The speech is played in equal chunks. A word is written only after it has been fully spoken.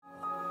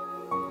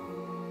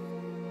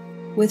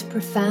With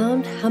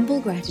profound, humble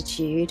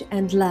gratitude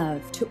and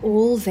love to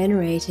all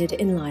venerated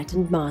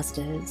enlightened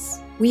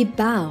masters, we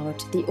bow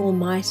to the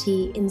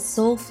Almighty in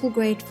soulful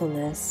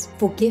gratefulness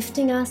for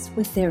gifting us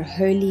with their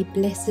holy,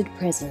 blessed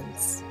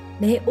presence.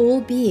 May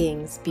all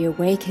beings be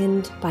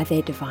awakened by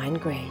their divine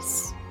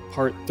grace.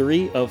 Part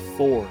 3 of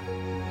 4.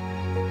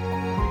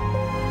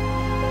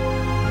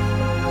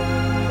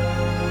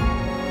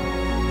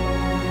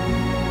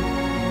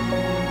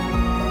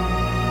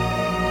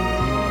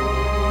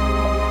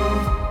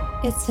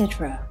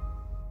 Etc.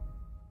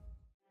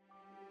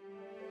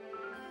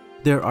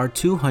 There are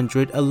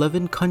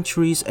 211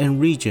 countries and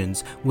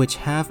regions which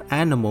have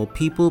animal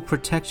people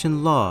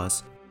protection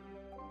laws.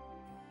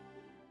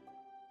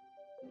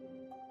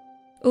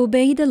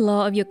 Obey the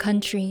law of your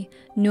country.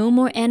 No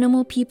more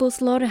animal people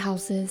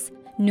slaughterhouses.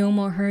 No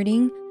more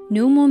hurting.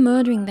 No more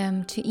murdering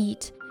them to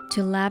eat,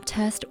 to lab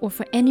test, or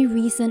for any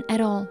reason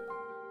at all.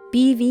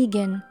 Be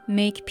vegan.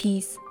 Make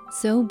peace.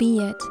 So be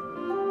it.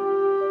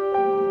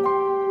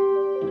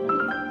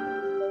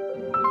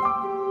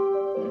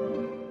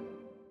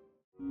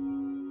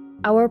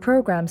 Our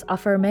programs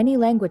offer many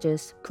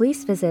languages.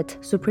 Please visit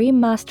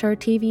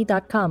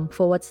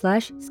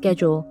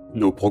suprememastertv.com/schedule.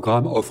 Nos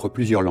programmes offrent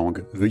plusieurs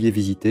langues. Veuillez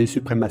visiter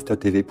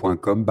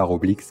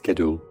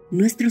suprememastertv.com/schedule.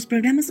 Nuestros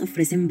programas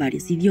ofrecen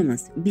varios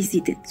idiomas.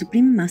 Visite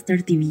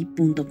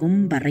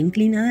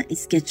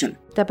suprememastertv.com/schedule.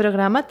 Τα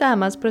προγράμματά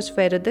μας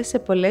προσφέρονται σε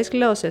πολλές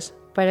γλώσσες.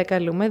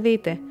 Παρακαλούμε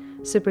δείτε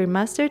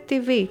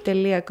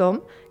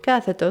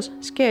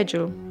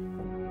suprememastertv.com/schedule.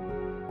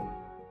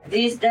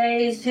 These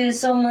days feel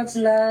so much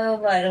love.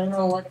 I don't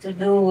know what to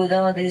do with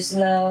all this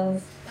love.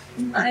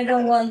 I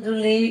don't want to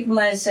leave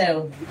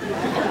myself.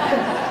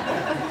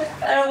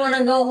 I don't want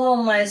to go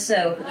home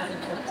myself.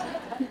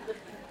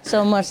 So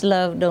much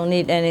love, don't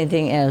need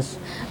anything else.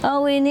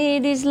 All we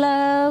need is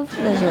love.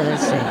 That's what I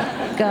say.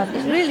 God,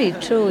 it's really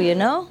true, you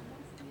know?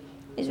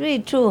 It's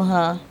really true,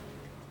 huh?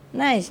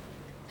 Nice.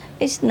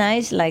 It's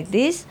nice like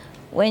this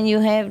when you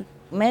have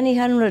many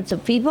hundreds of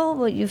people,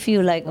 but you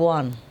feel like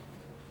one.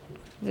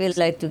 Feel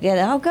like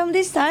together. How come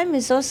this time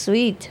is so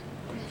sweet?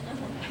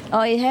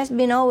 Oh, it has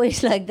been always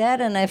like that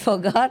and I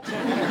forgot.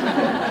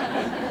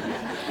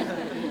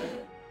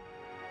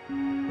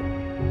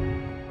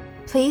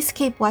 Please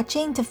keep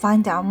watching to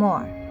find out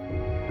more.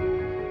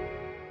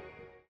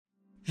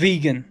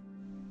 Vegan.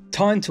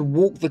 Time to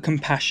walk the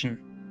compassion.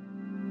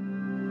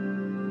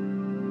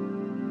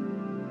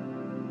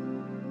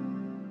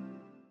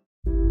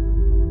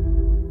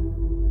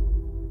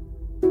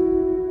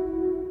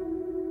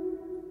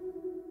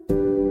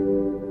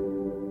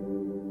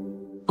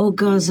 O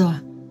Gaza,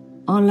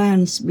 all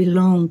lands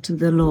belong to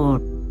the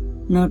Lord,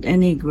 not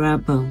any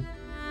grabber.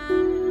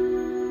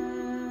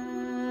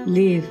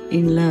 Live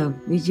in love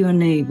with your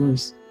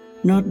neighbors,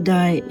 not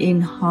die in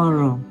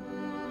horror.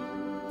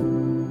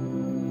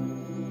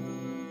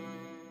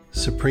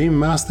 Supreme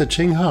Master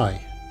Ching Hai,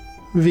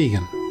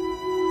 vegan.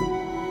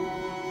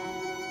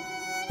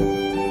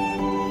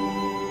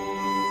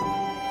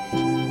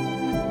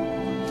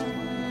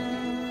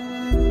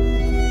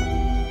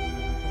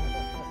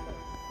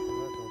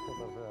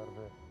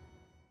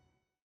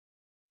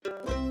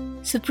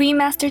 Supreme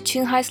Master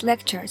Ching Hai's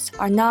lectures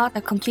are not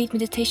a complete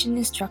meditation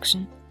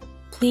instruction.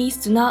 Please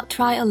do not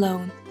try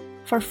alone.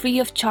 For free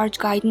of charge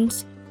guidance,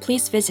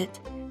 please visit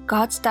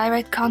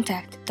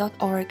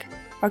godsdirectcontact.org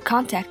or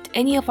contact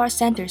any of our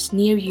centers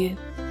near you.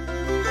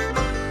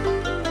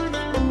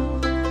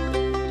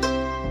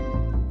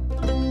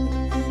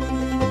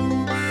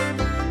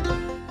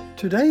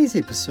 Today's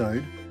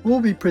episode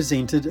will be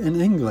presented in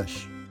English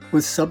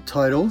with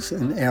subtitles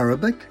in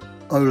Arabic,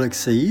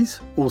 Olaxese,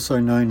 also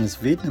known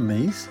as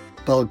Vietnamese,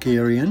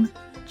 Bulgarian,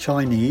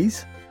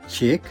 Chinese,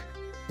 Czech,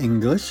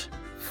 English,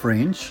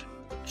 French,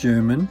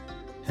 German,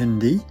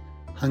 Hindi,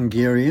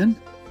 Hungarian,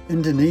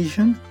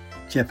 Indonesian,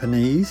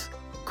 Japanese,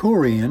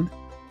 Korean,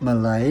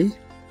 Malay,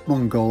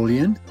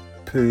 Mongolian,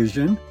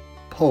 Persian,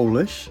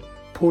 Polish,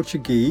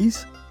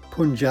 Portuguese,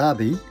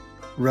 Punjabi,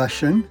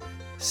 Russian,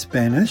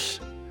 Spanish,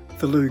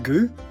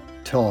 Telugu,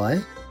 Thai,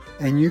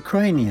 and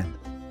Ukrainian,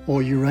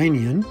 or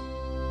Uranian.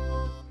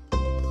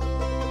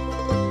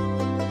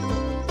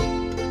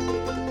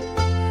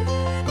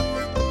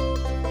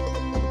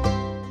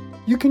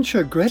 You can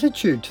show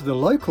gratitude to the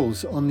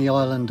locals on the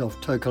island of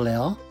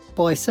Tokelau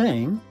by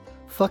saying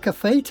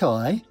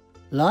Whakawhaitai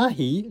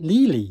Lahi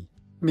Lili,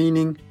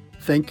 meaning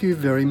thank you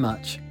very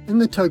much in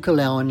the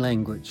Tokelauan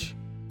language.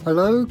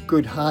 Hello,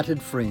 good-hearted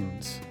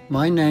friends.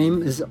 My name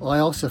is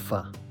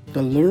Iosipha.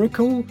 The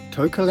lyrical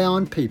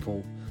Tokelauan people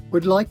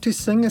would like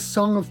to sing a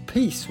song of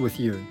peace with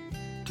you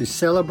to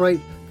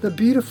celebrate the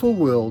beautiful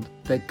world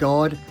that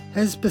God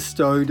has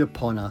bestowed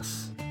upon us.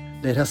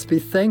 Let us be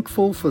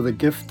thankful for the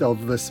gift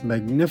of this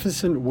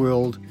magnificent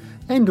world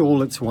and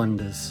all its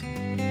wonders.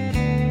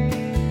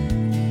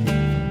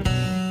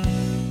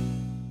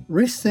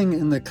 Resting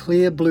in the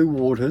clear blue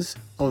waters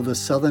of the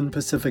southern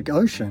Pacific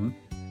Ocean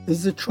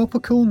is the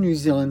tropical New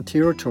Zealand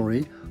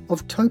territory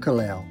of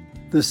Tokelau.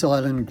 This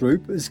island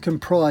group is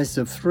comprised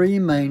of 3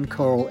 main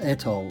coral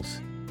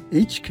atolls,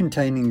 each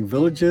containing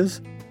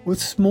villages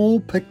with small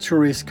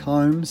picturesque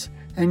homes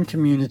and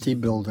community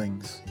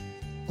buildings.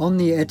 On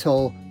the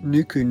atoll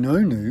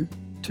Nukunonu,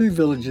 2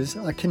 villages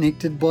are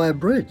connected by a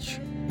bridge.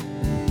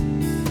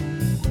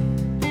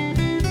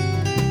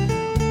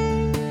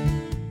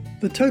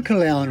 The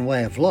Tokelauan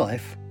way of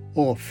life,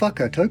 or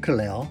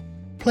Whakatokelau,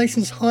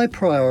 places high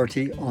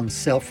priority on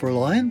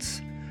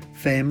self-reliance,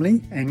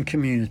 family and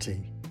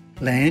community.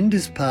 Land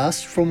is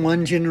passed from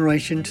one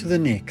generation to the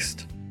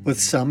next, with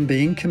some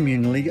being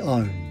communally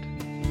owned.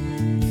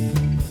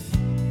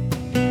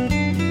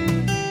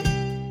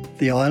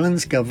 The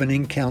island's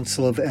governing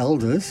council of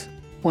elders,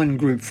 one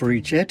group for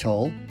each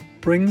atoll,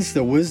 brings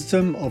the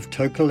wisdom of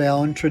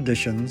Tokelauan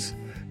traditions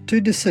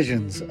to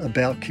decisions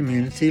about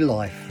community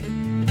life.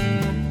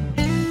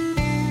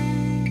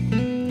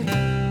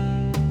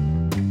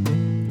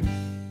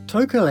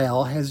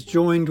 Tokelau has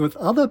joined with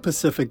other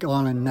Pacific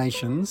Island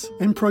nations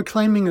in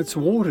proclaiming its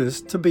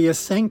waters to be a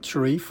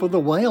sanctuary for the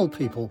whale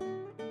people.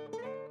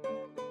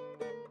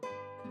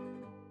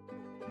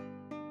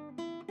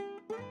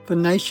 The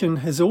nation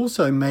has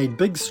also made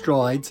big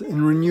strides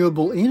in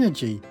renewable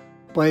energy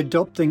by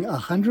adopting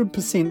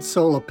 100%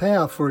 solar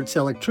power for its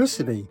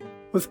electricity,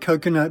 with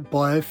coconut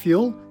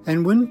biofuel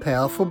and wind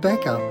power for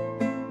backup.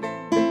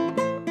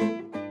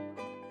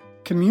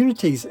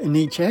 Communities in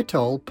each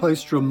atoll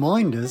post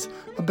reminders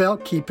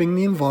about keeping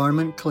the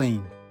environment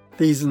clean.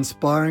 These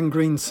inspiring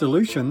green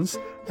solutions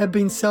have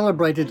been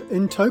celebrated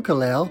in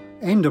Tokelau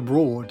and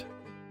abroad.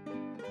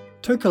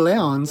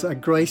 Tokelauans are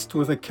graced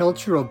with a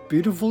culture of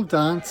beautiful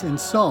dance and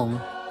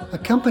song,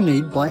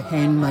 accompanied by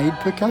handmade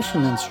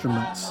percussion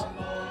instruments.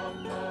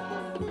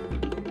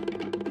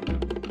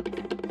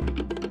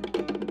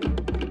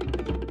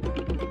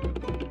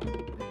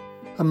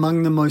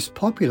 Among the most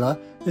popular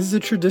is the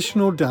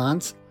traditional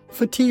dance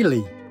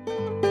Fatili.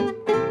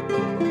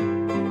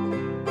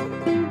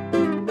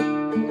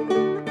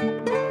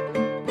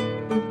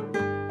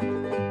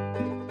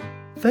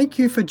 Thank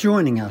you for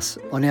joining us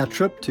on our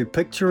trip to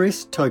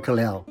picturesque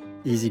Tokelau,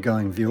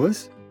 easygoing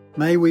viewers.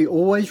 May we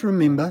always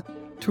remember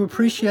to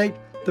appreciate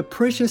the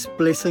precious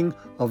blessing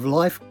of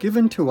life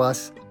given to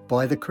us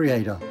by the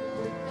Creator.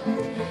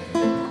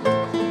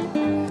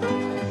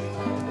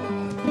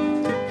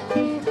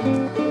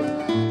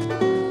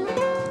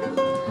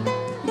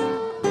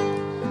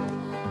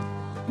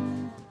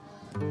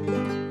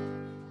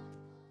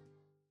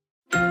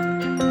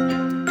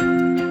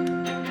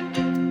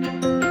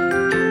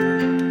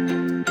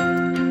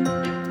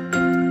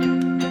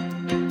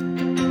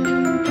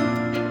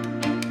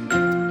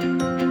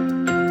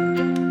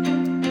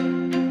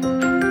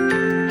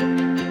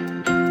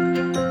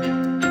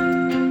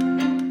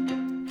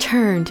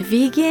 Turned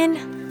vegan?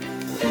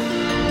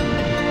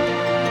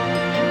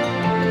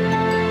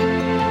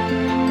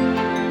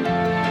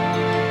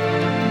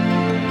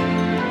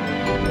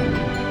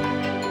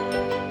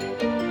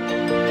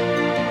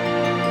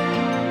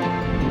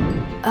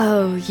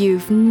 Oh,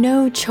 you've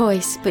no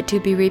choice but to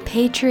be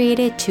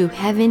repatriated to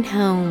heaven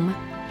home.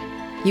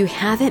 You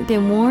haven't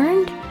been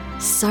warned?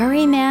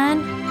 Sorry,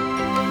 man.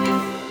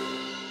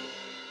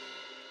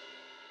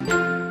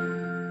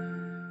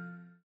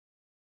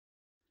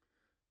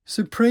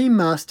 Supreme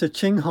Master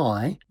Ching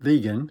Hai,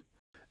 vegan,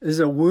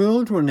 is a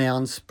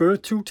world-renowned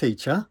spiritual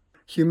teacher,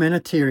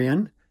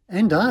 humanitarian,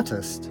 and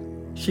artist.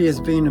 She has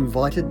been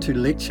invited to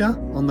lecture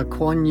on the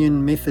Kuan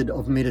Yin method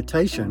of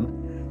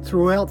meditation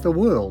throughout the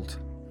world.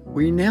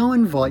 We now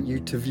invite you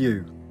to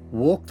view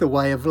Walk the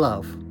Way of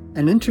Love,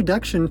 an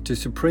introduction to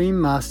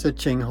Supreme Master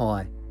Ching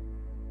Hai.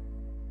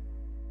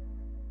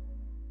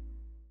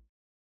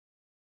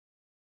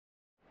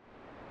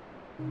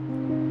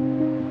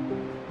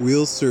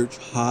 We'll search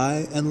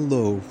high and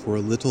low for a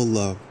little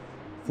love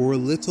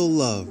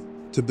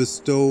to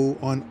bestow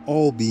on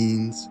all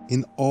beings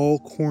in all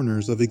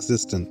corners of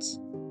existence.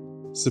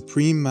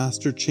 Supreme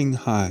Master Ching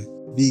Hai,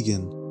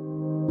 vegan.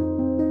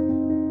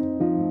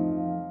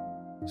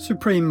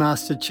 Supreme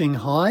Master Ching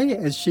Hai,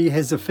 as she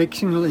has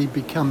affectionately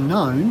become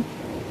known,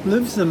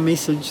 lives a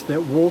message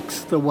that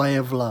walks the way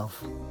of love.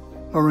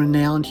 A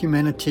renowned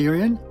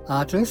humanitarian,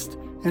 artist,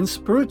 and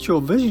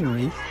spiritual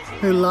visionary,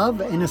 her love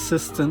and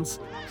assistance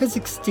has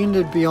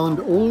extended beyond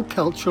all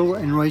cultural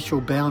and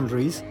racial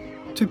boundaries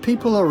to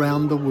people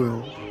around the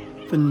world,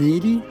 the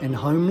needy and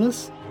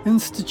homeless,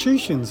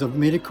 institutions of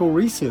medical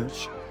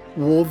research,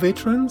 war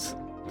veterans,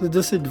 the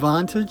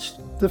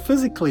disadvantaged, the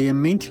physically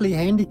and mentally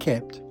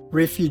handicapped,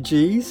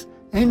 refugees,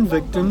 and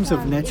victims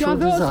of natural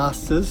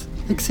disasters,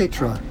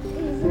 etc.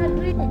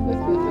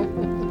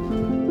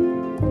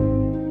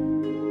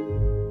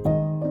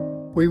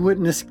 We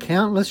witness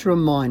countless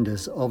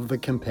reminders of the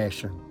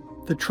compassion,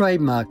 the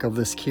trademark of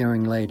this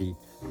caring lady,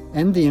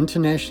 and the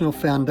international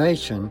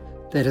foundation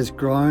that has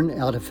grown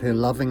out of her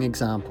loving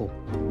example.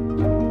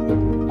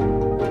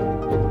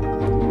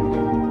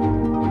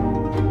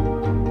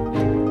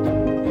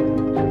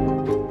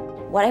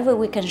 Whatever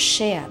we can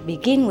share,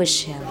 begin with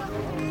sharing.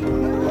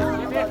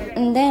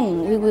 And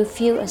then we will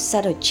feel a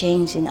subtle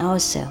change in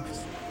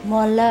ourselves.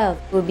 More love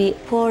will be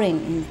pouring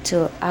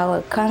into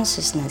our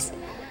consciousness,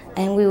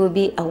 and we will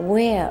be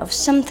aware of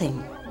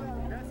something.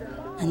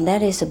 And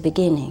that is a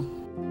beginning.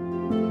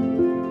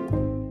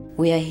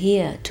 We are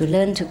here to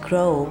learn to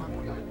grow,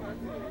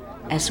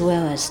 as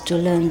well as to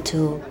learn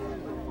to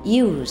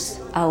use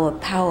our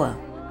power,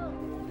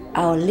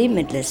 our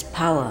limitless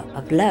power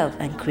of love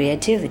and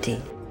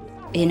creativity,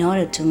 in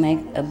order to make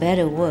a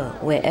better world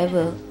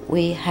wherever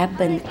we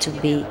happen to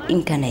be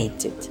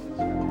incarnated.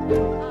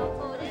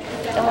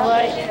 Don't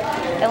worry,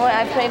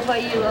 I pray for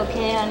you,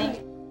 okay, honey?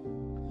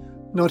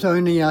 Not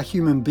only are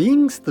human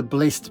beings the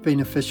blessed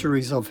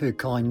beneficiaries of her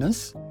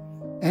kindness,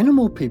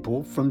 animal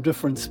people from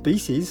different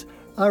species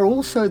are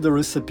also the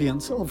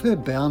recipients of her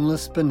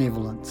boundless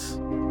benevolence.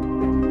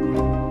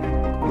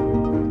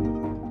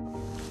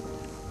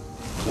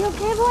 You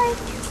okay, boy?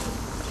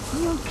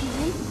 You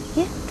okay?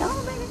 Yeah, come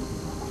on, baby.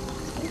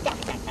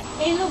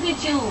 Hey, look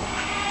at you.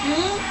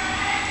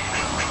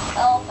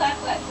 Oh, quack.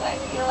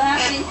 You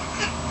happy?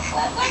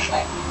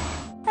 Quack.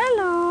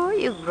 Hello,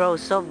 you grow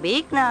so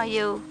big now,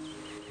 you.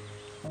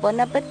 Bon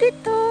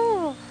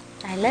appetito.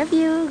 I love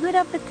you. Good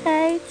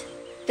appetite.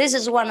 This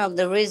is one of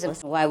the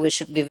reasons why we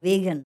should be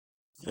vegan.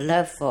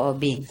 Love for all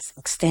beings,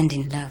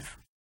 extending love.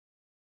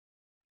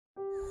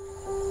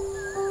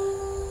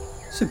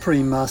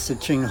 Supreme Master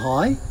Ching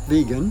Hai,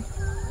 vegan,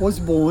 was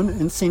born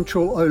in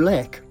central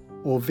Olac,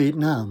 or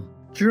Vietnam.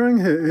 During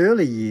her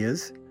early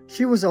years,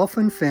 she was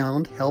often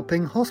found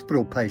helping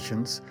hospital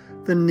patients,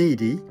 the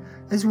needy,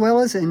 as well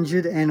as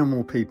injured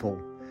animal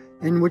people,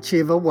 in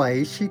whichever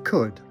way she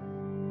could.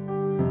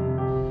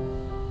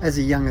 As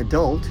a young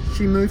adult,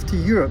 she moved to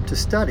Europe to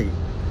study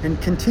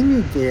and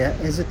continued there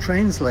as a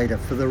translator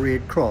for the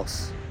Red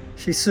Cross.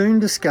 She soon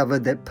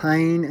discovered that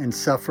pain and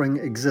suffering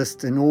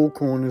exist in all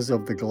corners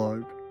of the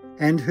globe,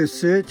 and her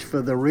search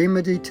for the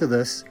remedy to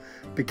this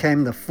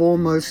became the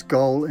foremost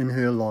goal in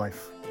her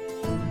life.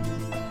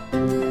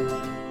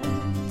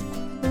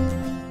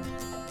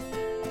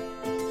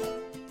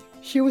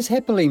 She was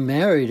happily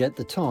married at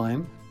the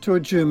time to a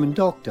German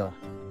doctor,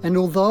 and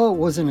although it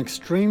was an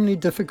extremely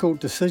difficult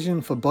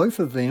decision for both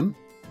of them,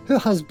 her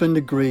husband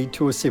agreed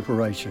to a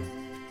separation.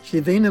 She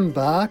then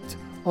embarked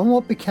on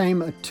what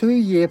became a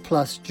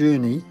 2-year-plus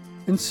journey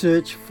in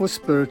search for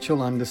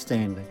spiritual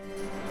understanding.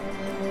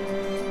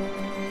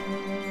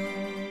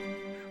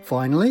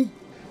 Finally,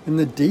 in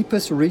the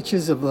deepest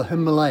reaches of the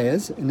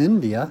Himalayas in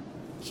India,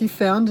 she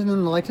found an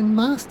enlightened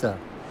master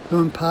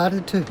who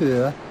imparted to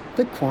her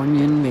the Kuan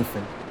Yin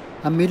method,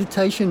 a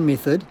meditation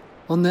method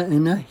on the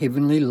inner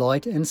heavenly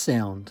light and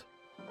sound.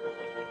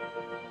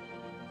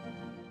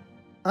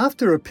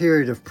 After a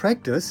period of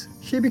practice,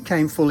 she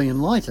became fully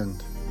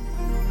enlightened.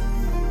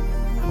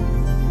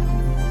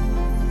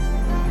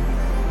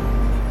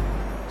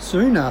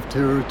 Soon after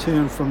her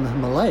return from the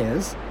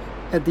Himalayas,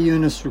 at the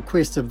earnest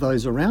request of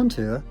those around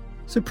her,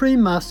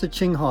 Supreme Master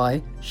Ching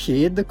Hai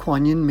shared the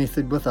Kuan Yin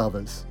method with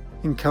others,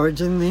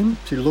 encouraging them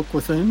to look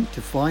within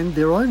to find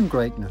their own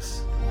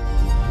greatness.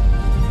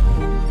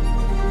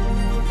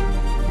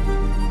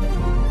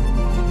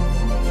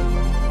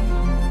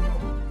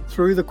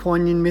 Through the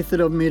Kuan Yin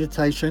method of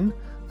meditation,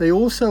 they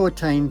also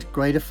attained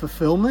greater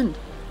fulfillment,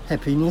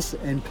 happiness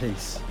and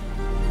peace.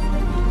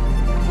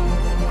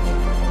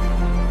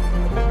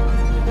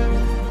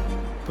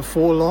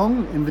 Before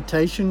long,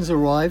 invitations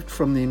arrived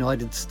from the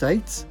United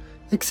States,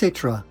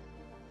 etc.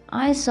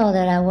 I saw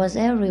that I was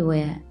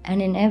everywhere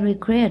and in every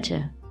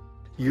creature.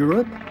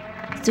 Europe.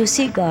 To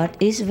see God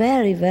is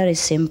very, very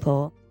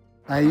simple.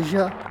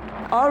 Asia.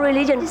 All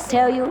religions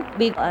tell you,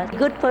 be a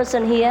good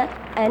person here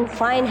and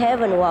find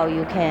heaven while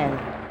you can.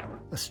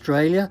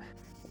 Australia.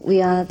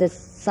 We are the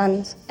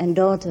sons and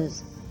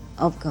daughters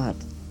of God.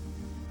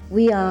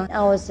 We are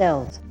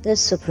ourselves, the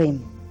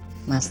Supreme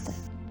Master.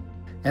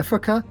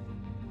 Africa.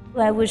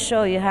 I will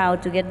show you how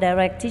to get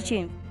direct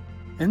teaching.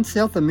 And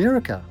South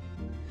America.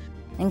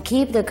 And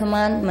keep the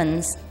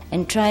commandments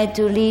and try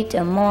to lead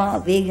a more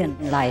vegan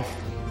life.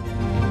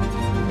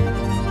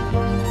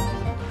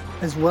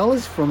 As well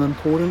as from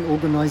important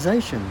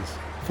organizations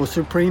for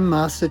Supreme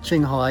Master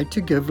Ching Hai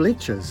to give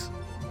lectures.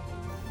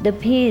 The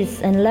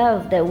peace and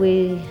love that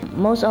we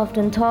most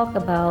often talk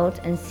about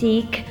and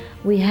seek,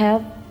 we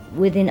have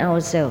within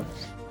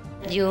ourselves.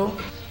 You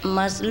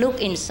must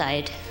look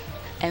inside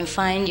and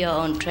find your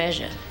own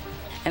treasure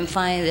and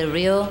find the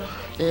real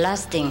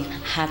lasting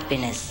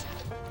happiness.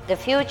 The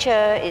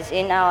future is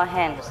in our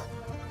hands.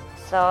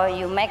 So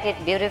you make it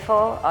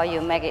beautiful or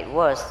you make it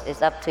worse.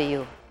 It's up to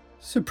you.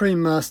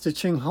 Supreme Master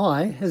Ching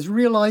Hai has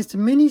realized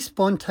many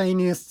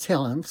spontaneous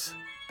talents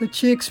that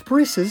she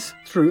expresses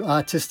through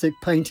artistic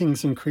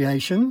paintings and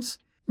creations,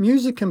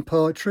 music and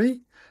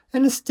poetry,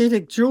 and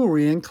aesthetic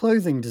jewelry and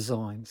clothing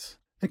designs,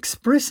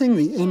 expressing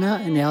the inner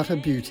and outer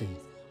beauty.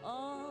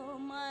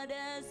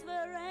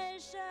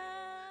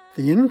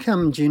 The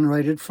income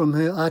generated from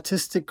her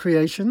artistic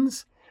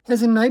creations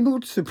has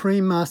enabled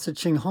Supreme Master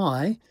Ching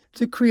Hai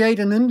to create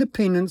an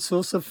independent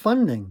source of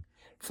funding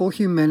for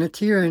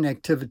humanitarian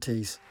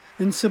activities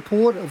in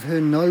support of her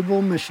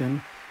noble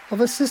mission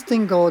of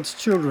assisting God's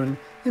children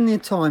in their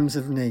times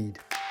of need.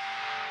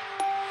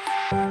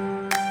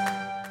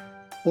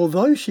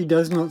 Although she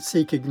does not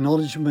seek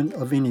acknowledgement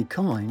of any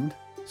kind,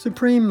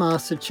 Supreme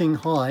Master Ching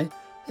Hai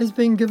has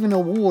been given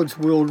awards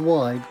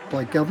worldwide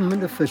by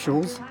government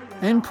officials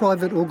and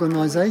private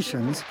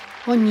organisations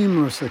on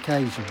numerous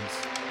occasions.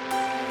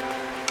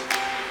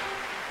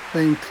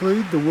 They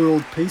include the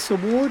World Peace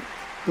Award,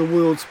 the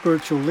World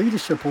Spiritual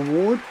Leadership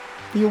Award,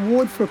 the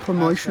Award for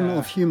Promotion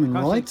of Human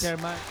Rights,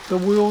 the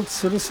World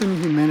Citizen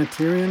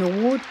Humanitarian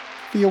Award,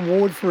 the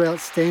Award for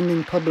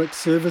Outstanding Public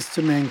Service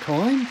to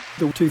Mankind,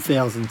 the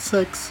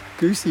 2006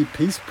 Goosey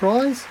Peace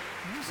Prize,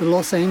 the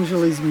Los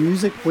Angeles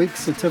Music Week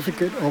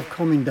Certificate of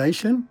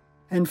Commendation,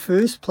 and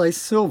first place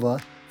silver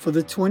for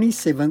the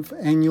 27th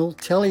Annual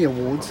Telly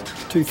Awards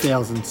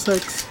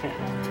 2006.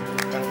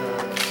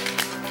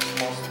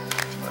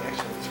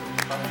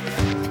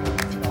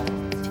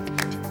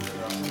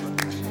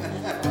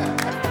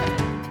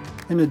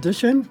 In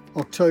addition,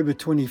 October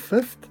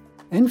 25th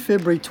and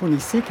February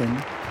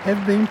 22nd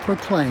have been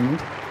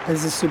proclaimed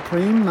as the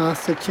Supreme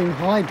Master Ching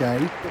Hai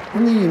Day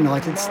in the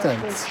United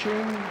States.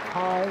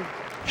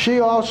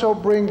 She also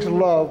brings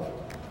love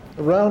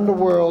around the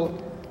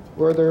world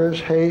where there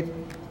is hate.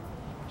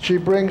 She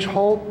brings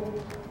hope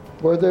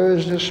where there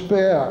is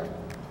despair.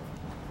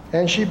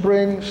 And she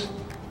brings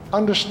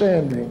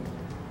understanding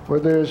where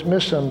there is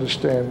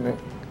misunderstanding.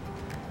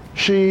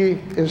 She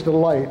is the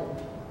light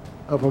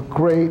of a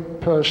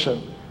great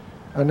person,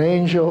 an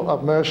angel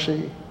of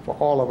mercy for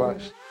all of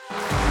us.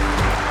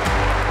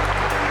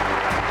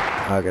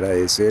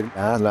 Agradecer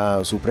a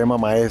la Suprema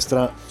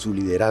Maestra su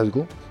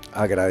liderazgo,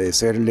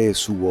 agradecerle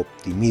su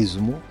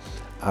optimismo,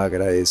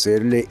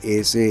 agradecerle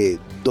ese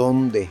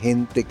don de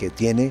gente que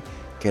tiene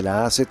que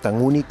la hace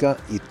tan única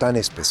y tan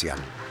especial.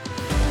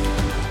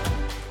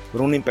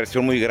 Fue una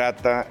impresión muy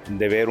grata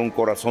de ver un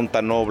corazón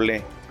tan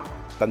noble,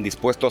 tan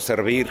dispuesto a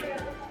servir.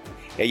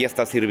 Ella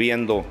está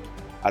sirviendo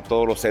a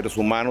todos los seres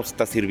humanos,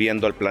 está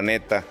sirviendo al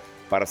planeta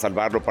para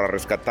salvarlo, para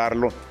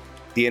rescatarlo.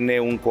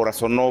 Tiene un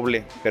corazón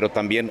noble, pero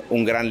también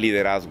un gran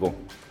liderazgo.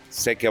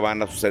 Sé que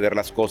van a suceder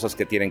las cosas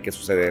que tienen que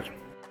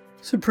suceder.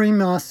 Supreme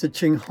Master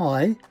Ching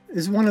Hai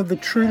is one of the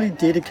truly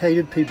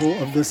dedicated people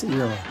of this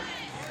era,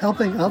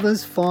 helping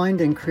others find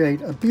and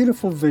create a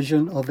beautiful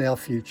vision of our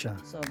future.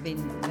 So I've been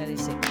very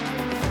sick.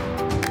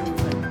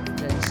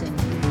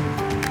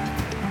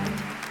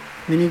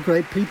 Many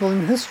great people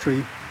in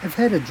history have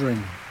had a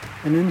dream,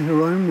 and in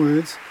her own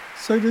words,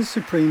 so does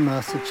Supreme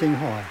Master Ching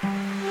Hai.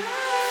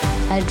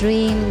 I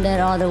dream that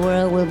all the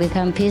world will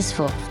become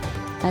peaceful.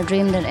 I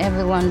dream that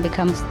everyone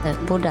becomes the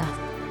Buddha.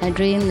 I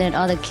dream that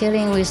all the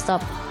killing will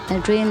stop. I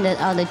dream that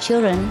all the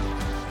children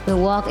will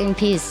walk in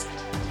peace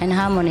and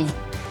harmony.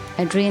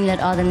 I dream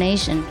that all the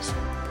nations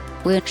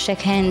will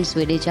shake hands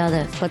with each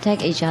other,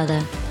 protect each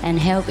other, and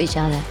help each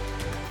other.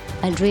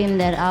 I dream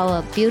that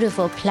our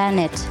beautiful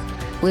planet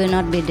will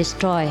not be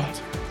destroyed.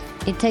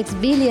 It takes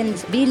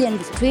billions,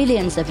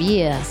 trillions of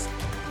years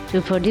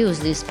to produce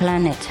this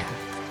planet.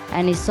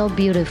 And it's so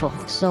beautiful,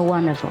 so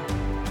wonderful.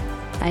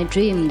 I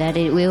dream that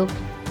it will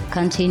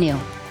continue,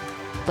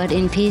 but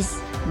in peace,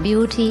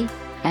 beauty,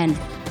 and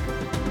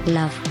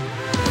love.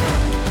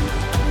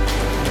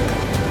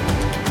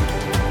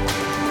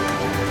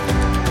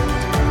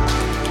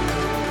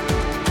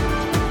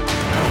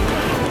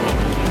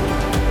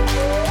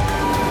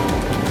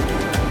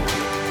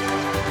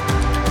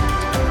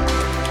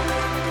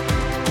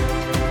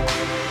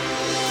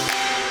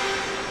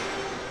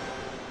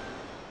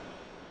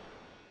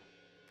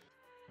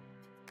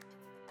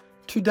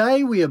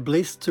 Today we are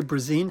blessed to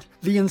present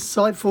the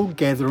insightful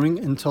gathering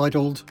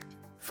entitled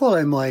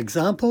Follow My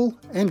Example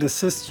and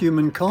Assist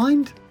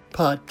Humankind,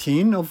 Part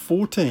 10 of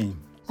 14,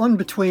 on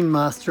Between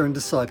Master and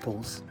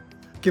Disciples,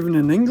 given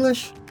in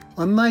English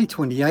on May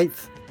 28,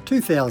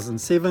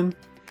 2007,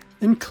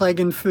 in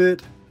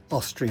Klagenfurt,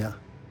 Austria.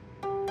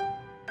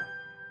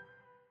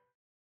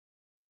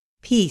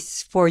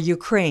 Peace for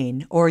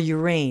Ukraine or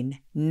Ukraine,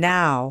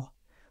 now.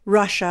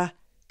 Russia,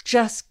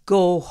 just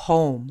go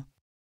home.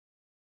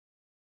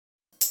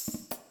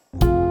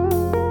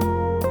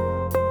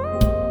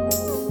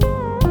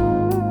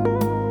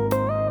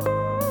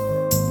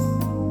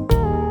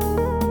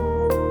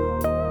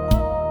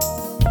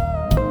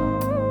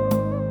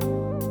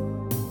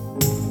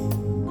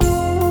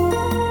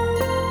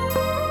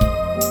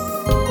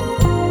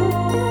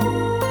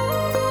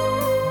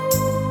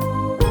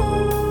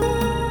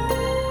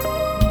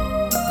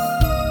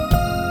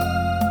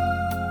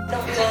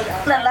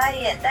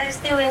 That is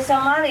still in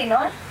Somali,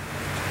 no?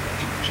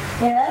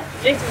 Yeah?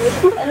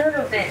 A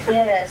little bit,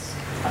 yes.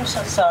 I'm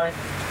so sorry.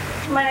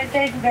 How many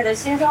days together?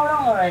 Since how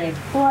long already?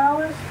 2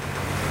 hours?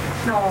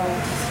 No.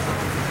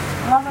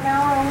 Half an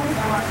hour only?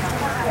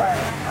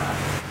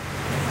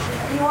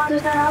 You want to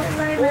start out to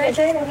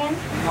meditate again?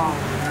 No?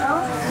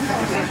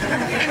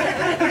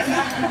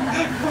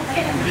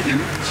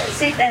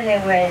 Sit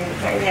anyway,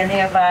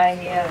 nearby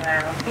here,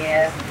 around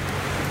here.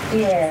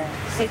 Yeah,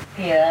 sit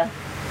here.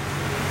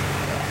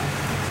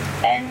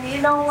 And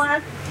you know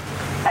what?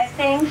 I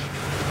think,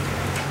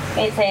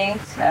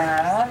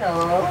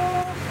 hello.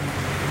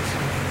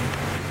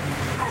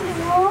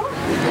 Hello.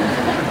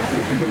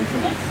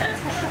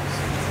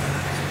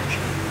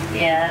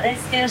 Yeah, they're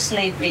still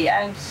sleepy.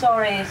 I'm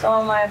sorry, it's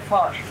all my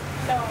fault.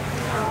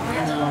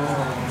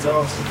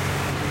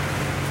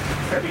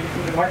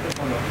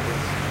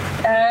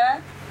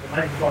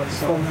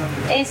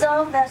 It's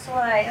off, that's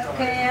why.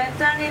 Okay, I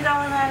turn it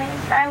on, honey.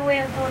 I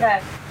will do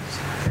that.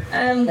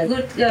 I'm a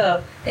good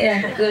girl.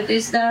 Yeah, good,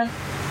 it's done.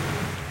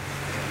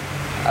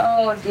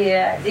 Oh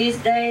dear, these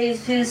days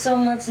feel so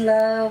much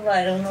love.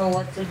 I don't know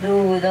what to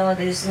do with all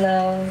this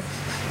love.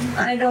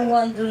 I don't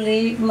want to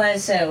leave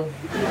myself.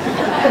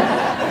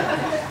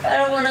 I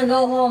don't want to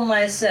go home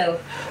myself.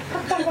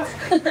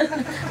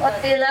 What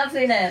are you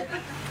laughing at?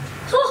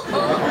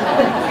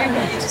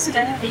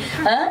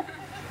 Huh?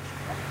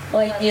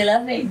 Why are you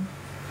laughing?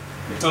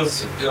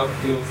 Because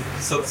you're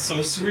so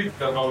sweet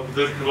about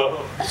the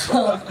love.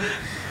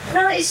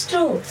 No, it's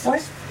true.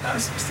 What?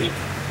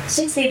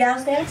 60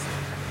 downstairs?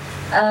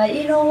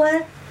 You know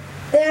what?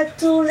 There are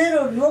 2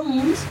 little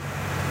rooms,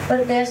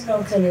 but there's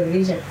no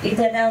television. If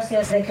they're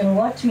downstairs, they can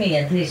watch me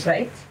at least,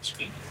 right?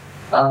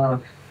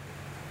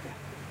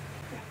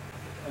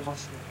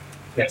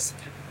 Yes.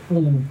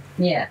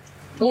 Yeah.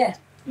 Yeah.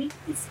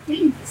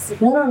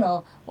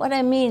 No. What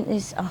I mean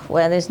is,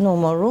 well, there's no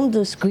more room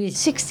to squeeze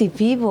 60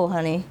 people,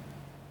 honey.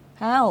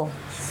 How?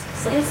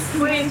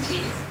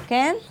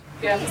 Can?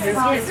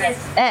 Yes.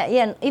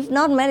 Yeah, if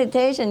not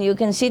meditation, you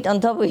can sit on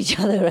top of each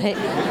other, right?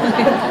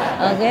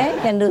 Okay,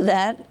 can do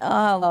that.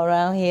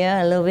 Around here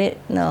a little bit.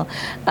 No.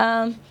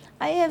 I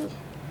have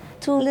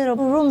 2 little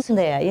rooms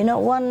there, you know,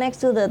 one next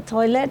to the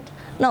toilet,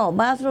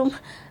 bathroom,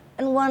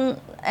 and one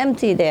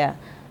empty there,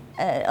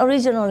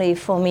 originally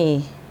for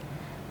me.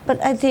 But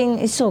I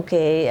think it's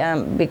okay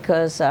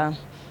because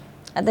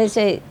they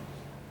say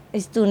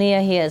it's too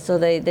near here, so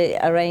they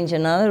arrange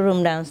another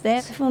room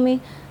downstairs for me.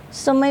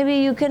 So maybe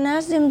you can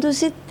ask them to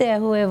sit there,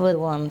 whoever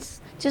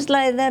wants. Just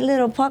like that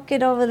little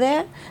pocket over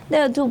there.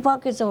 There are 2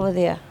 pockets over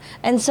there.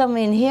 And some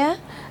in here,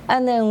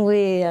 and then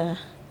we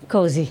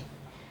cozy.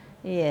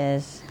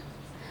 Yes.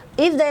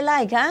 If they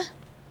like, huh?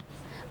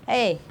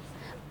 Hey,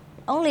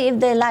 only if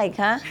they like,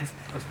 huh?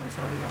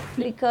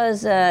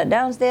 Because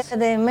downstairs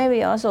they may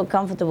be also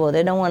comfortable.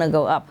 They don't want to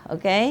go up,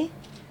 okay?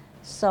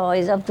 So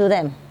it's up to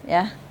them,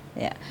 yeah?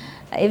 Yeah.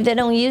 If they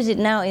don't use it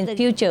now, in the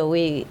future,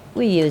 we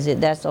use it,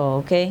 that's all,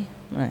 okay?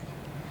 Right.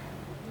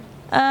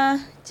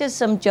 Just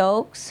some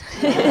jokes.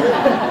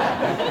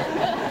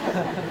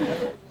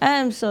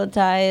 I'm so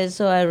tired,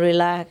 so I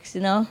relax,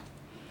 you know?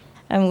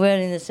 I'm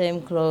wearing the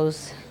same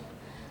clothes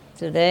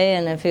today,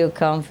 and I feel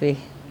comfy.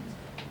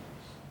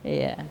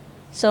 Yeah.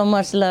 So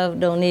much love,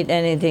 don't need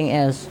anything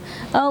else.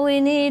 All we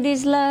need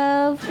is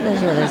love.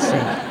 That's what I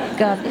say.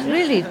 God, it's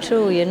really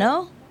true, you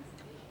know?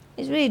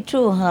 It's really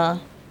true, huh?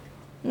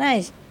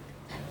 Nice.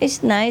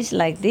 It's nice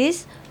like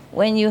this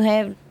when you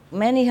have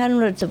many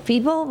hundreds of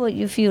people, but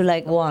you feel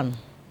like one.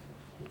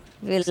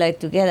 Feel like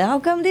together. How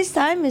come this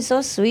time is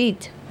so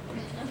sweet?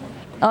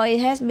 Oh, it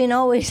has been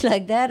always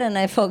like that and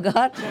I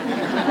forgot.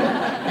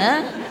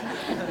 Huh?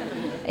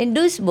 In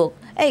Duisburg.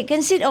 Hey,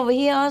 can sit over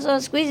here also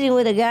squeezing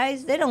with the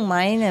guys. They don't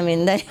mind. I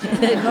mean, they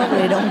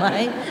probably don't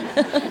mind.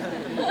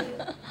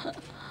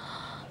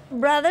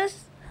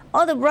 Brothers,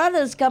 all the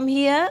brothers come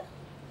here,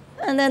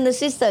 and then the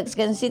sisters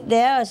can sit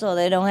there so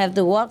they don't have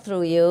to walk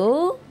through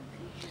you.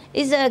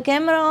 Is the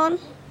camera on?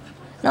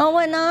 No,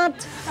 we're not.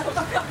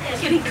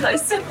 Getting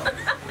closer.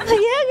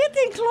 Yeah,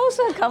 getting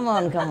closer. Come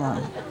on.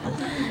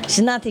 It's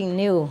nothing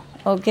new,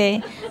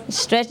 okay?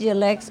 Stretch your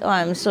legs. Oh,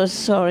 I'm so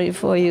sorry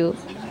for you.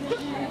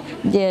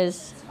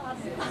 Yes.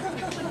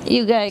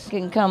 You guys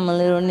can come a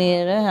little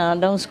nearer, huh?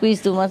 Don't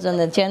squeeze too much on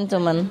the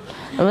gentleman.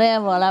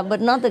 Voilà,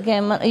 but not the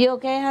camera. You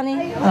okay,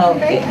 honey?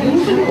 Okay.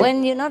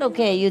 When you're not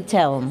okay, you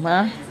tell him,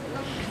 huh?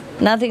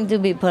 Nothing to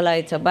be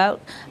polite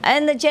about.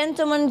 And the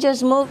gentleman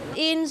just move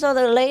in so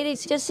the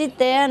ladies just sit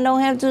there and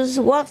don't have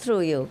to walk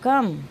through you.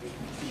 Come.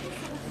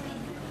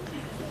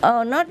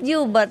 Oh, not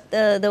you, but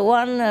the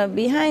one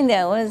behind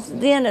there was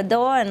near the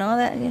door and all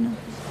that, you know.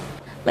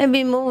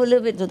 Maybe move a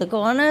little bit to the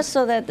corner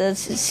so that the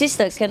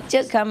sisters can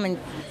just come and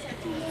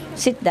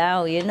sit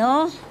down, you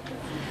know.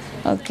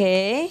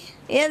 Okay.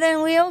 Yeah,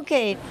 then we're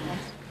okay.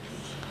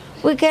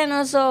 We can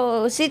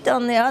also sit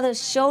on the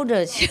other's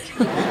shoulders.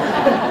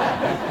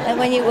 Like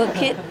when you were a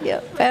kid,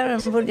 your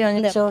parents put you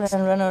on their shoulder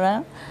and run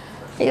around.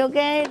 Are you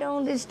okay?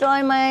 Don't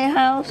destroy my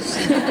house.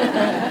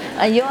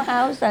 Your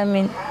house, I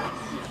mean.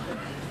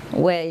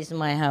 Where is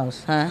my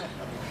house, huh?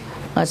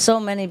 So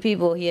many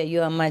people here,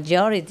 you are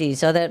majority,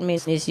 so that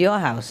means it's your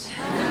house,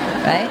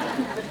 right?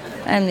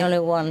 I'm the only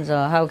one,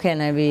 so how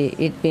can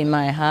it be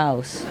my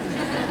house?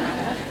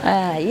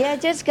 Yeah,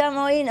 just come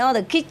in, or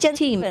the kitchen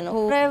team and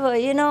whoever,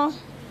 you know.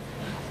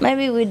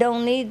 Maybe we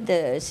don't need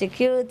the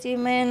security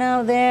man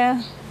out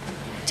there.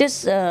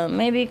 Just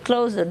maybe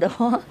close the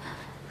door,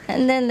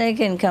 and then they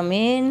can come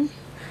in.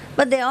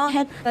 But they all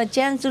had a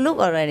chance to look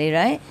already,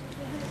 right?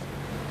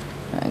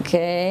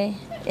 Okay.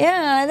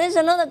 Yeah, there's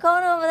another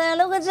corner over there.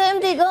 Look, it's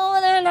empty. Go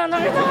over there. No.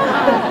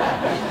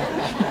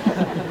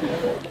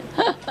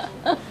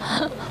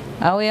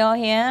 Are we all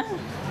here?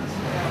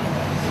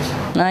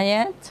 Not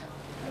yet?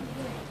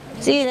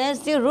 See, there's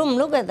still room.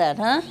 Look at that,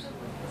 huh?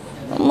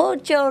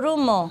 Mucho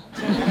rumo.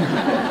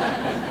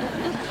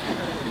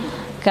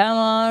 Come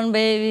on,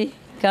 baby.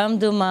 Come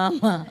to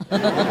mama.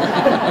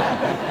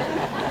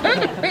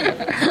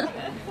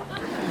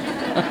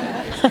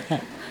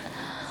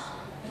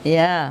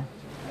 Yeah.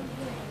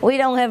 We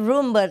don't have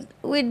room, but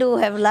we do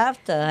have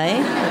laughter,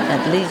 eh?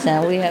 At least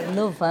we have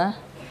love, huh?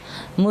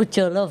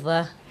 Mucho love,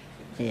 huh?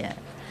 Yeah.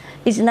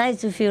 It's nice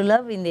to feel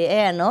love in the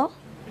air, no?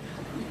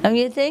 Don't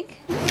you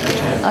think?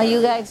 Or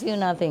you guys feel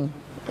nothing?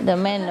 The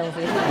men don't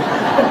feel.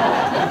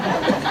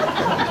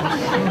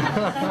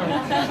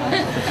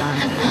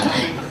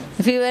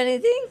 Feel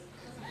anything?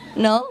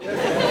 No?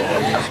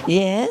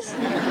 Yes?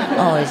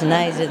 Oh, it's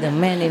nice that the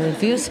men even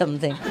feel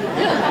something.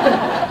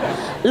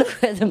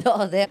 Look at them.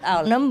 Oh, they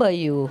outnumber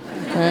you.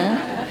 Huh?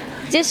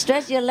 Just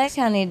stretch your leg,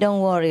 honey.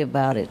 Don't worry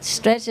about it.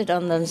 Stretch it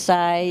on the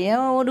side. You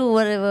know, do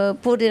whatever.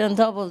 Put it on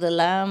top of the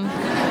lamp.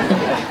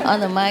 On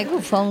the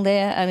microphone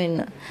there. I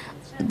mean,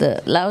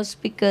 the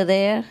loudspeaker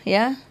there.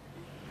 Yeah?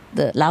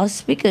 The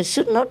loudspeaker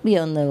should not be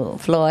on the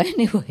floor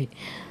anyway.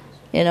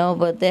 You know,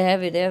 but they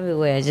have it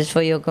everywhere just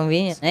for your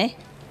convenience, eh?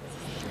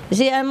 You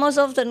see, I most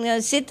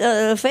often sit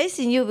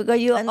facing you because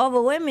you're an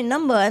overwhelming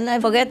number, and I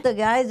forget the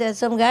guys. There's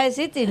some guys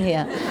sitting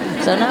here.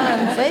 So now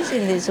I'm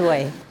facing this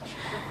way,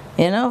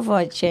 you know, for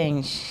a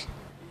change.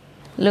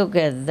 Look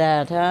at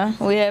that, huh?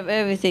 We have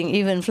everything,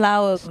 even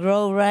flowers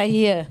grow right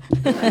here.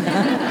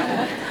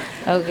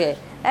 Okay,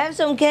 have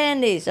some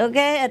candies,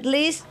 okay? At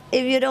least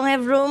if you don't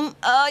have room,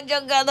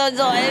 jangan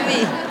so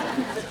heavy.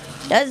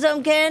 Have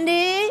some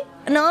candy?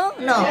 No?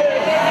 No.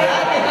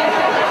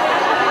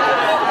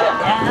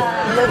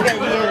 Yeah, look at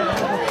you.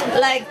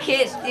 Like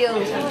kids, you.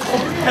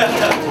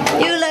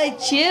 You like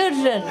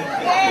children.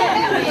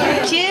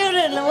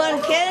 Children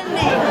want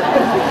candy.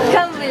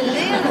 Can't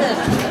believe it.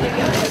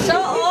 So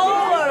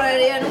old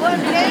already and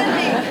want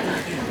candy.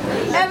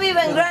 Have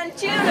even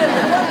grandchildren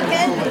that want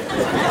candy.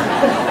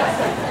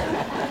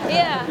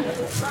 Yeah.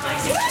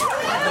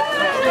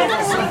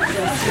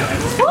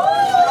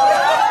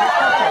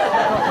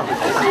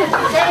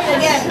 Say it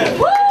again.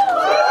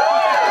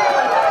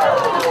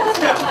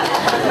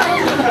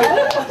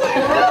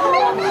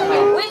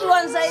 Which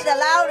one say the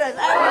loudest?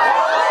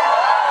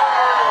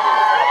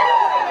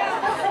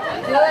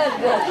 Good,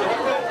 good.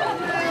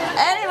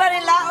 Anybody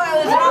louder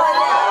is wrong.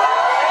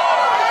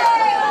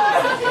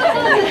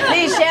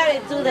 Please share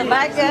it to the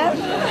back there.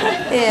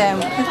 Yeah,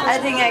 I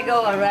think I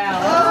go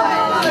around.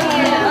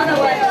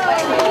 Otherwise,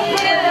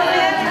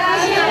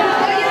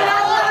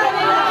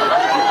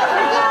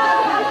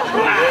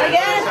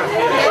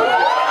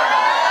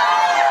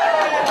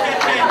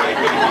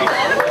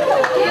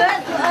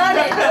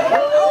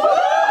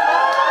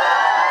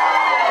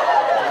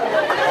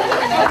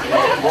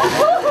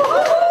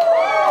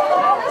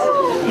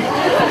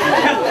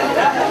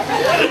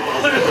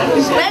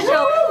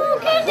 special.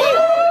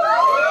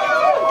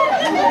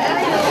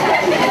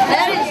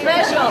 Very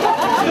special.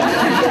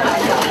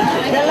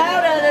 The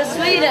louder, the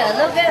sweeter.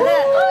 Look at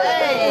that.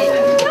 Hey.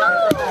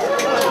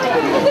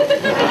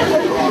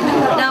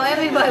 Now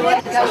everybody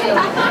wants to come in.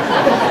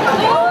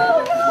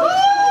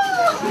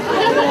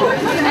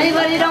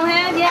 Anybody don't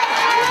have yet?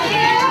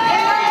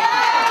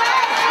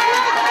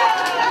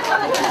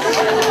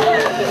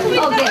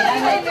 Okay, I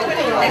make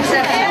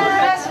exception.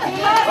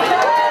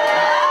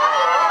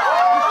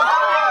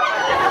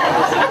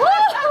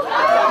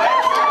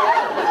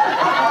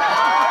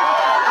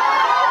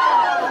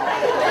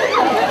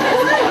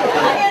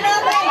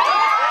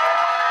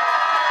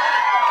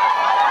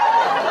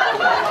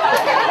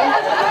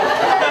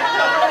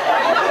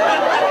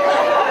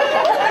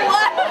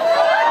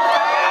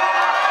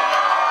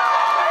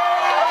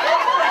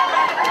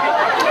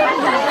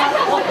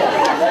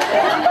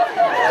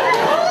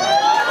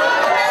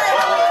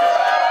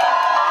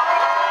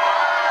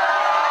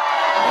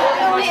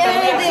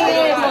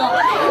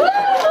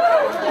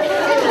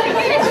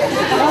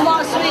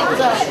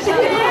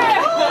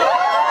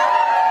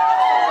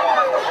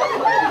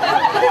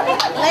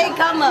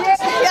 Latecomers.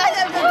 You guys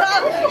have to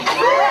talk.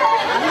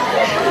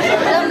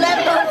 Some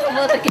leftovers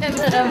for the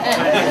cameraman.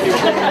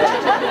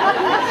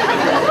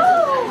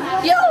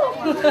 Yo!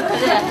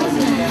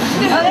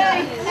 Okay.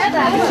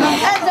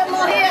 And some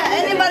more here.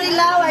 Anybody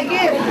loud, I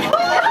give.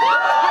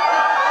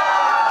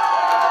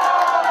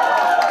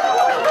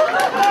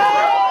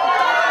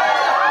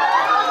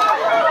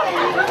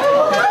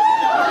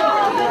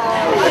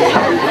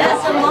 There's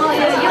some more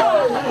here.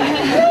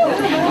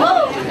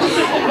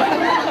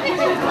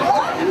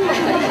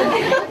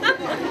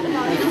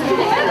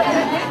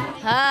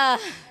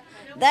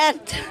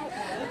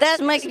 That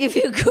makes you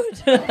feel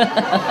good.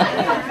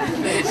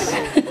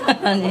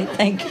 Honey,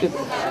 thank you.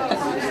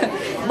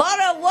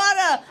 Water,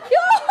 water.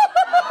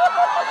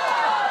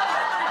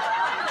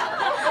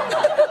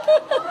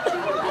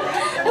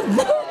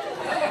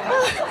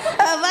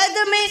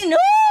 Vitamin.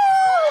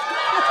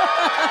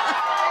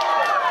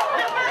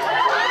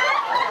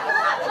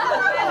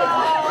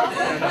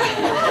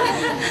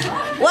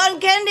 One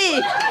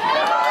candy.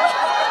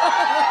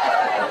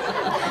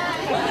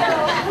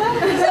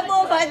 Some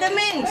more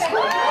vitamins.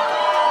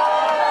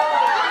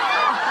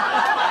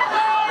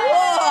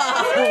 Whoa.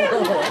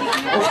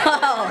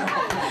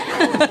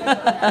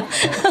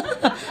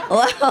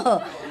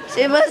 Wow,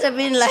 she must have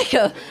been like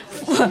a,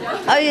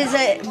 how you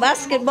say,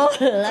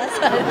 basketballer,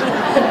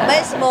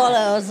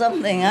 baseballer or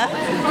something, huh?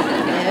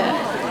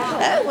 Yeah,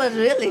 that was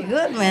really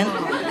good, man.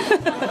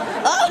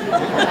 Oh,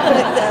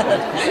 like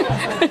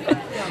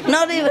that.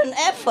 Not even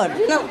effort,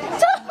 no.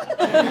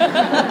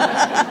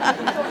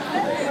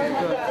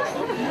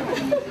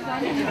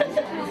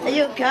 Are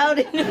you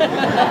counting?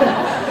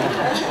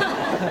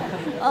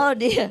 Oh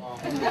dear.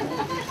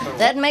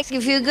 That makes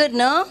you feel good,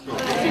 no?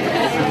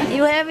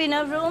 You have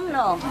enough room?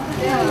 No.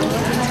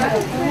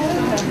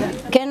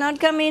 Cannot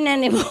come in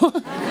anymore.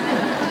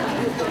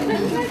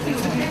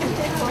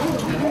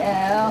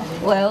 Yeah,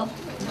 well.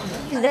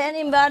 Is there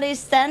anybody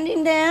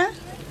standing there?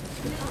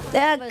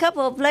 There are a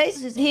couple of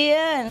places here,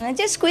 and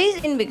just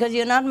squeeze in because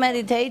you're not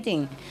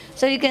meditating.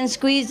 So you can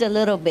squeeze a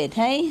little bit,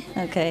 hey?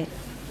 Okay.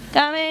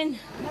 Come in.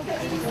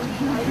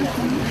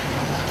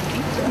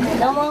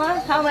 No more?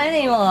 How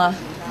many more?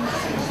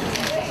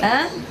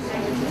 Huh?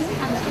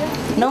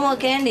 No more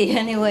candy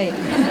anyway.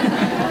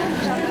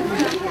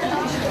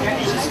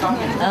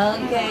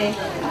 Okay.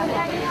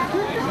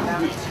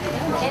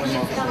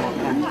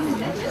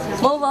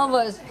 Move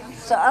over.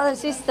 So other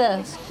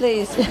sisters,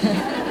 please.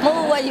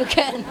 Move where you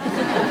can.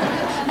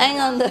 Hang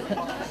on the...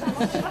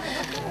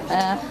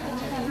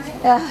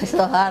 yeah, it's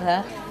so hard,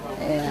 huh?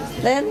 Yeah.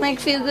 That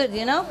makes feel good,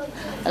 you know?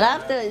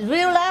 Laughter,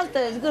 real laughter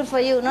is good for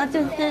you, not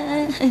just...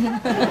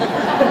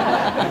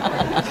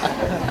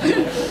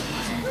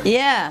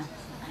 Yeah.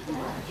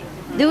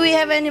 Do we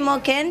have any more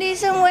candy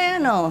somewhere?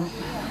 No.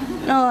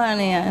 No,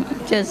 honey.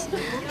 Just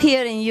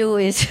hearing you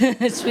is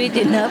sweet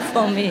enough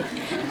for me.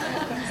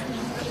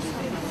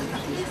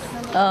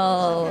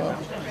 Oh,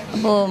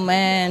 oh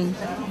man.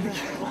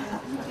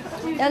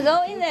 Yeah,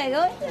 go in there,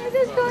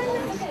 just go in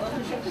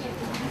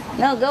there.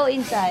 No, go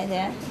inside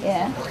there,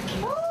 yeah.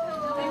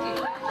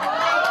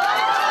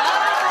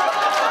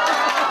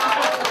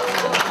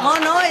 More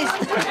noise.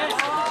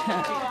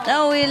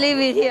 No, we leave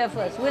it here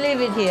first.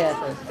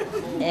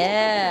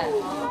 Yeah.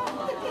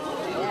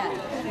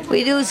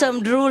 We do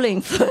some drooling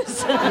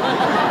first.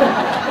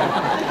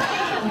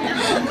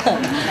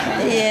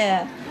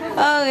 Yeah.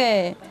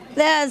 Okay.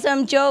 There are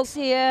some jokes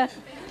here.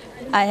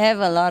 I have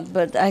a lot,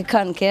 but I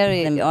can't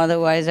carry them.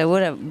 Otherwise, I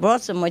would have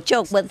brought some more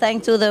jokes. But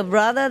thanks to the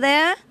brother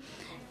there,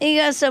 he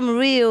got some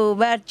real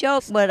bad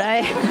jokes. But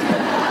I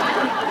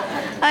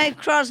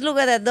look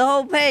at that, the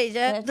whole page.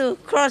 I have to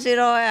cross it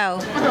all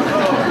out.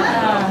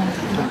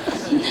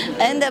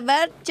 And the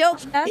bad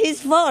jokes are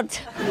his fault.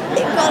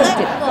 He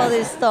collected all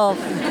this stuff.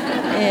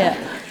 Yeah.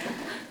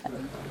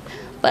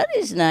 But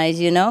it's nice,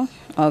 you know?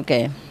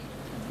 Okay.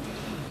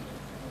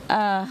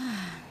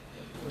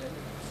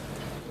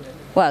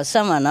 Well,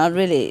 some are not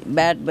really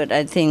bad, but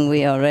I think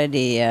we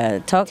already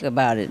talked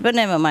about it. But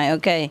never mind,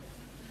 okay.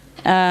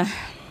 A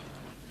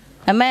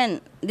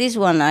man, this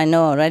one I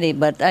know already,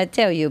 but I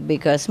tell you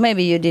because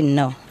maybe you didn't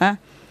know, huh?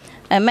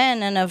 A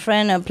man and a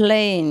friend are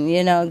playing,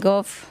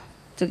 golf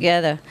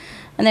together.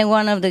 And then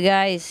one of the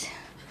guys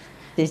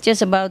is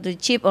just about to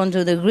chip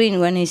onto the green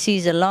when he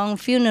sees a long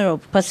funeral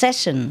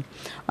procession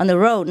on the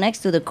road next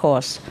to the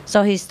course.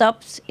 So he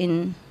stops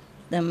in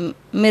the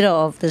middle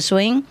of the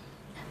swing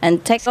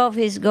and takes off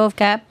his golf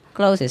cap,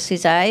 closes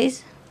his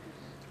eyes,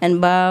 and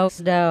bows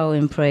down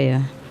in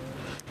prayer.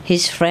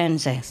 His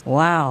friend says,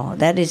 "Wow,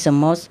 that is the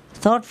most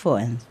thoughtful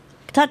and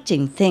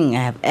touching thing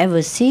I have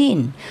ever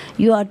seen.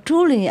 You are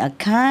truly a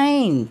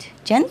kind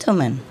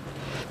gentleman."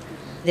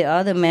 The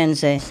other man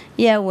says,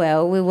 "Yeah,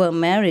 well, we were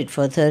married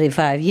for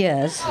 35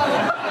 years."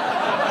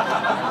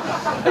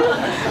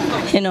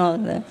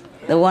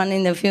 The one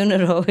in the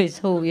funeral is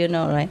who,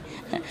 right?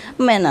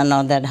 Men are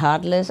not that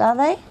heartless, are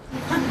they?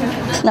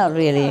 Not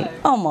really.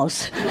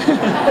 Almost.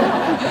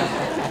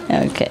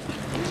 Okay.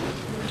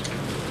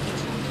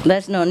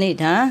 That's no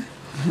need, huh?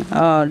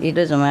 Oh, it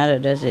doesn't matter,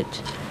 does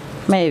it?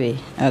 Maybe.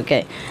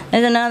 Okay.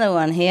 There's another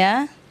one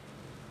here.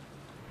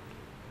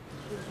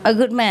 A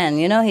good man,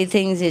 he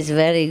thinks he's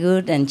very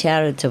good and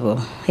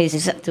charitable. He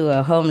said to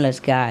a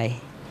homeless guy,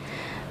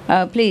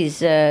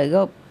 "Please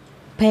go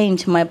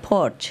paint my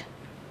porch,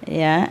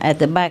 at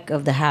the back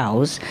of the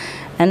house,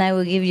 and I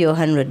will give you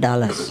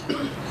 $100.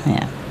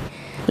 Yeah.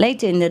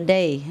 Later in the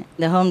day,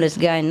 the homeless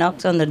guy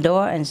knocks on the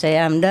door and say,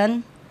 "I'm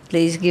done.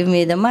 Please give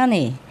me the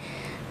money."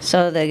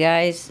 So the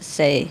guys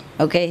say,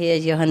 "Okay,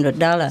 here's your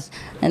 $100."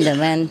 And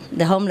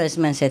the homeless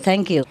man said,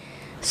 "Thank you."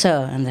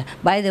 So,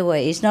 by the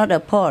way, it's not a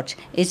Porsche,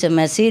 it's a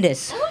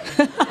Mercedes.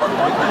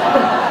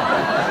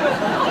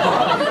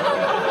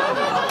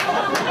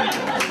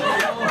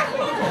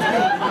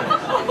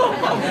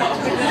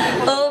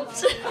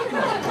 Oops.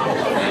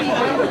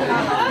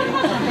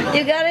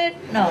 You got it?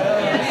 No.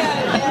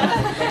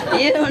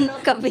 You don't know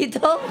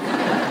capito?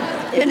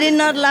 You did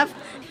not laugh.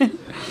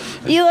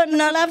 You are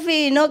not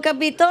laughing, no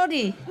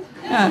capitori.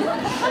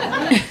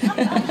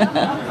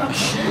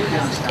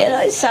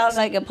 It sounds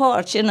like a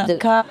porch, the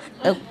car.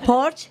 A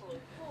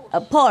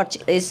porch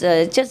is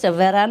just a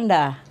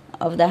veranda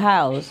of the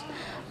house.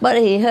 But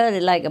he heard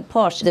it like a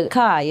Porsche, the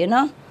car,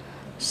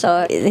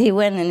 So he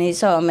went and he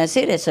saw a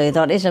Mercedes, so he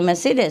thought it's a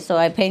Mercedes, so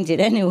I painted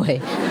anyway.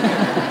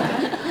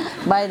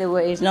 By the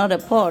way, it's not a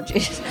Porsche,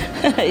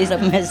 it's a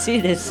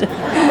Mercedes.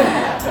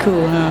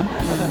 Cool, huh?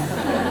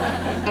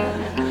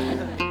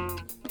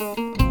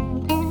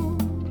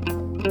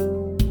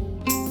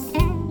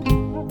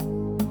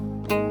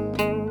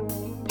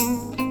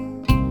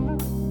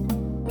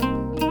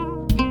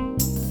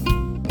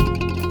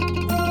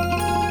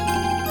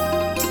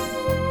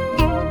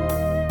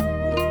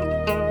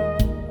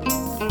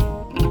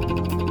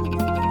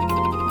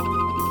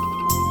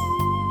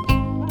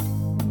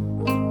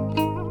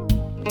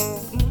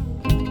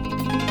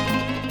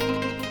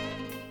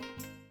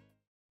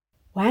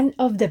 One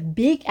of the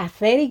big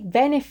athletic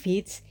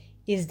benefits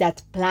is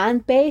that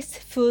plant-based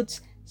foods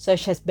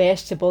such as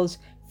vegetables,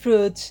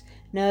 fruits,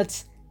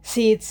 nuts,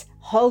 seeds,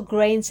 whole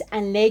grains,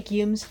 and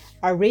legumes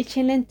are rich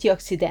in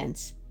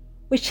antioxidants,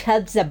 which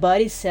helps the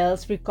body's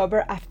cells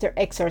recover after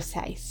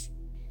exercise.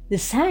 The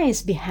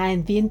science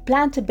behind being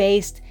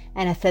plant-based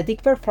and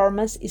athletic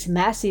performance is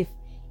massive,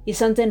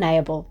 is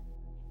undeniable.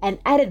 An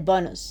added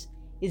bonus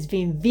is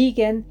being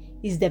vegan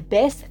is the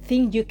best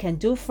thing you can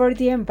do for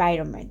the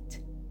environment.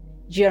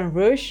 Jean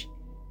Rouge,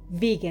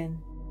 vegan.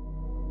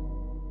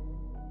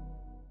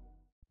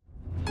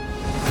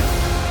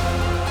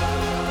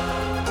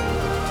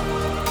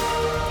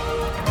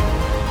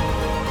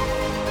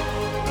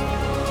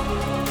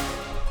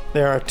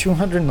 There are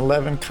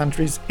 211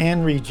 countries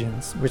and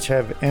regions which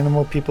have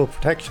animal people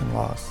protection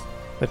laws.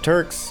 The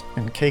Turks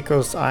and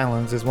Caicos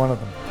Islands is one of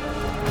them.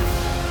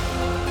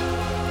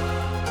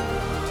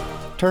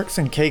 Turks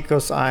and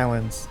Caicos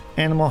Islands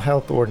Animal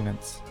Health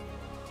Ordinance.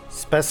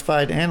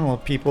 Specified animal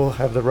people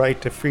have the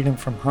right to freedom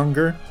from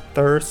hunger,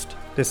 thirst,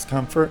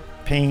 discomfort,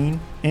 pain,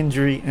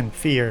 injury, and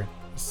fear,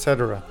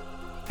 etc.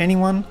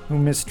 Anyone who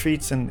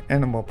mistreats an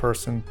animal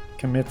person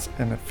commits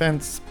an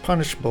offense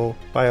punishable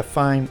by a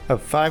fine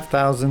of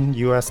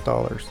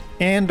 $5,000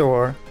 and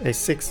or a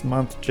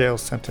 6-month jail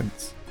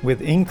sentence,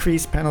 with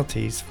increased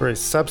penalties for a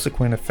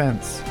subsequent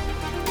offense.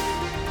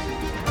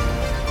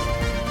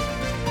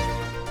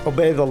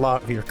 Obey the law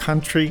of your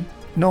country.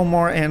 No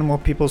more animal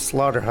people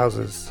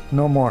slaughterhouses.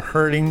 No more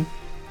hurting.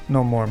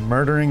 No more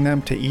murdering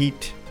them to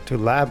eat, to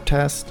lab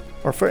test,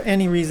 or for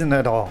any reason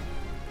at all.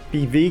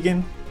 Be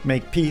vegan,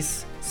 make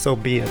peace, so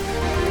be it.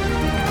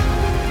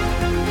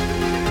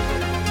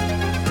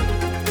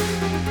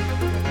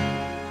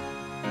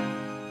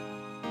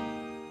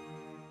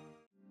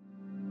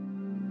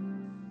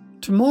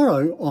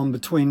 Tomorrow on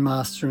Between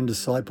Master and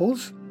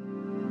Disciples.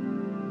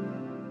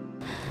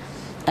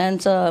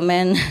 And so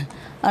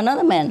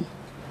another man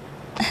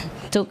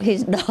took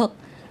his dog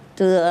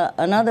to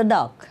another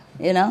dog,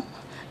 the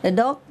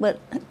dog, but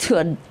to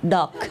a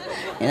dog,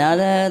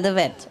 the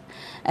vet.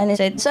 And he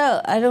said,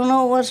 "Sir, I don't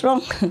know what's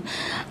wrong.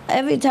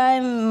 Every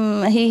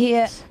time he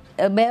hears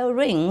a bell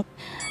ring,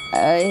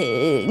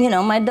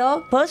 my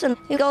dog person,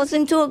 he goes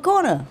into a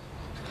corner."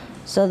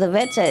 So the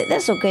vet said,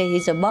 "That's okay,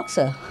 he's a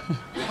boxer."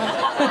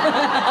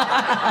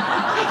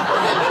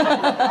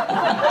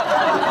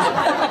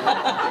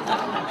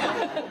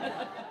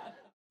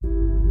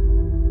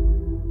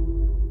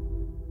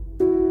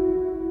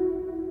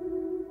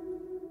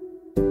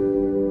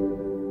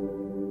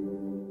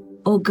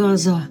 O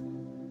Gaza,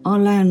 all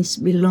lands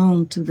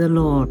belong to the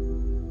Lord,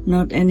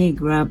 not any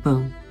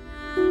grabber.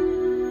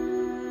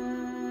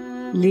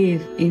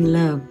 Live in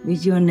love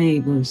with your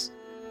neighbors,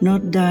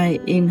 not die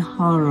in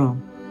horror.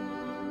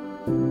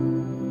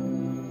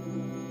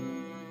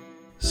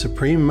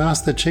 Supreme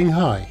Master Ching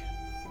Hai,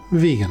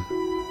 vegan.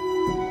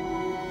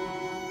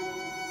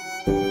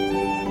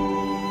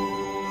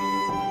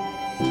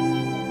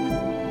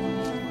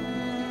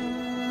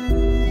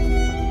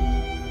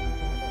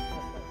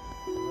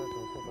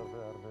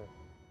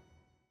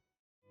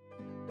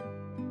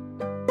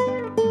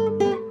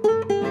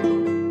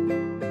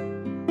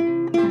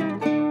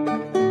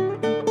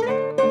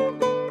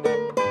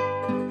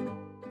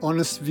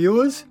 Honest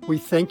viewers, we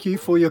thank you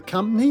for your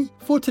company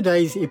for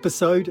today's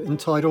episode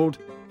entitled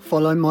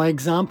Follow My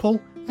Example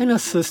and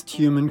Assist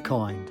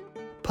Humankind,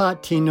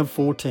 Part 10 of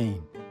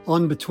 14,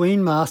 on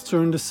Between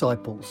Master and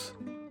Disciples.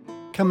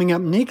 Coming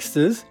up next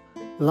is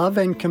Love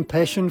and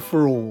Compassion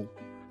for All,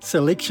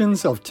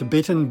 selections of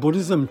Tibetan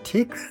Buddhism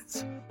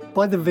texts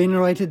by the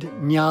venerated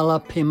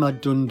Nyala Pema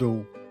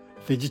Dundul,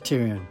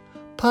 vegetarian,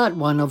 Part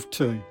 1 of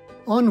 2,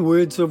 on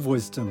Words of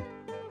Wisdom.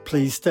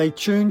 Please stay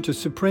tuned to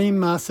Supreme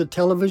Master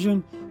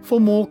Television for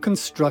more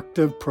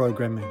constructive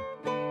programming.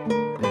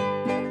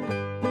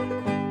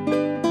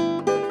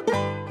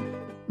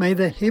 May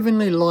the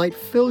heavenly light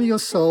fill your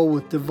soul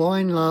with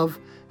divine love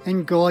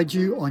and guide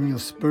you on your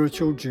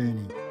spiritual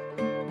journey.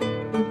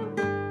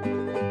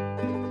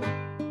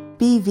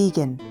 Be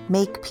vegan,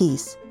 make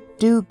peace,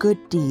 do good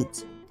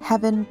deeds.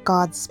 Heaven,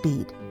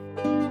 Godspeed.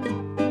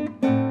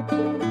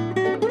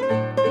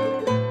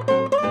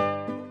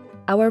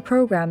 Our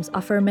programs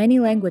offer many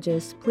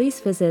languages. Please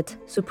visit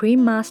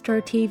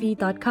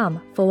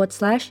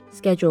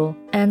suprememastertv.com/schedule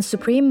and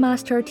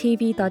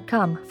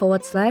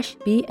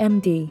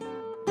suprememastertv.com/BMD.